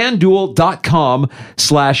 That's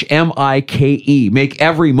FanDuel.com/MIKE. Make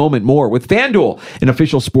every moment more with FanDuel, an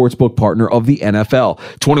official sportsbook partner of the NFL.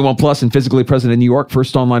 21 plus and physically present in New York.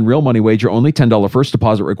 First online real money wager only. $10 first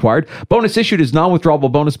deposit required. Bonus issued is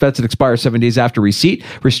non-withdrawable bonus bets that expire 7 days after receipt.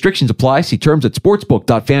 Restrictions apply. See terms at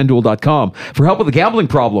sportsbook.fanduel.com. For help with a gambling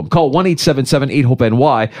problem, call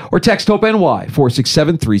 1-877-8-HOPE-NY or text HOPE-NY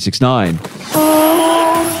 467-369.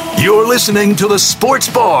 You're listening to the Sports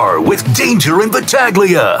Bar with Danger and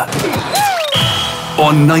Battaglia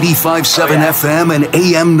on 95.7 FM and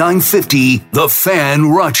AM 950, The Fan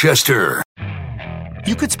Rochester.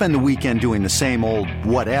 You could spend the weekend doing the same old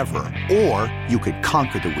whatever, or you could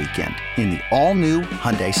conquer the weekend in the all-new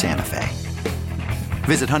Hyundai Santa Fe.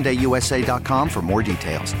 Visit HyundaiUSA.com for more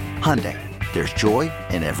details. Hyundai, there's joy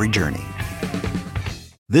in every journey.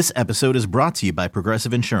 This episode is brought to you by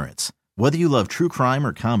Progressive Insurance. Whether you love true crime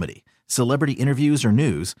or comedy, celebrity interviews or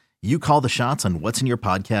news, you call the shots on what's in your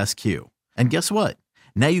podcast queue. And guess what?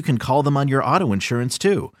 Now you can call them on your auto insurance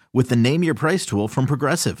too with the Name Your Price tool from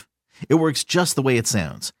Progressive. It works just the way it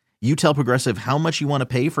sounds. You tell Progressive how much you want to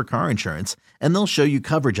pay for car insurance, and they'll show you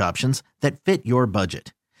coverage options that fit your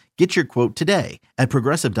budget. Get your quote today at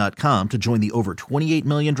Progressive.com to join the over 28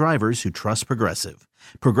 million drivers who trust Progressive.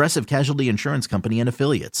 Progressive Casualty Insurance Company and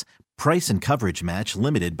Affiliates. Price and coverage match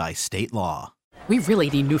limited by state law. We really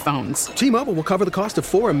need new phones. T-Mobile will cover the cost of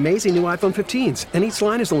 4 amazing new iPhone 15s, and each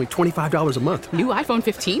line is only $25 a month. New iPhone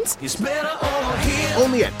 15s? It's better over here.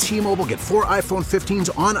 Only at T-Mobile, get 4 iPhone 15s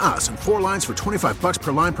on us and 4 lines for $25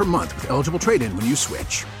 per line per month with eligible trade-in when you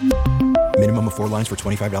switch. Minimum of 4 lines for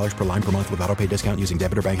 $25 per line per month with autopay discount using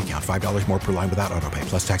debit or bank account. $5 more per line without autopay,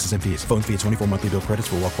 plus taxes and fees. Phone fee at 24 monthly bill credits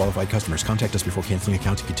for well-qualified customers. Contact us before canceling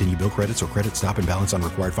account to continue bill credits or credit stop and balance on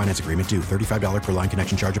required finance agreement due. $35 per line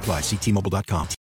connection charge applies. See T-Mobile.com.